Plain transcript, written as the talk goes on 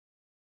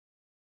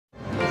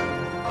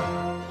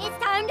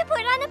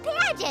on a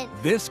pageant.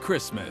 This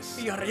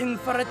Christmas, You're in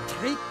for a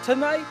treat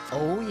tonight.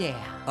 Oh, yeah.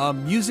 a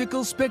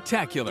musical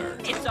spectacular.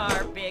 It's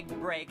our big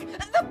break.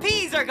 The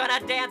peas are gonna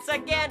dance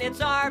again.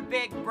 It's our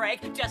big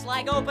break, just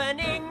like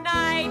opening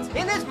night.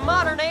 In this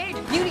modern age,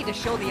 you need to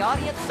show the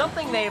audience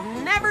something they've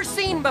never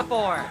seen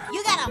before.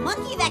 You got a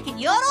monkey that can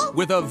yodel?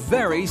 With a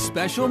very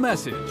special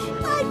message.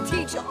 I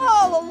teach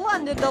all of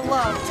London to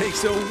love.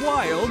 Takes a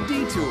wild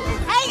detour.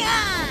 Hang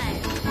on!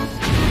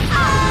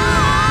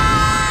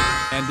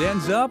 And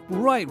ends up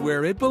right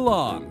where it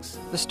belongs.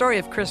 The story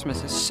of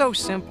Christmas is so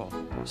simple,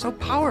 so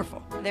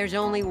powerful. There's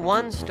only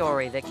one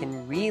story that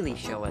can really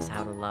show us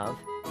how to love,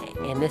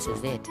 and this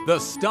is it. The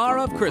Star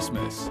of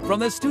Christmas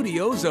from the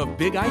studios of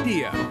Big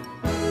Idea.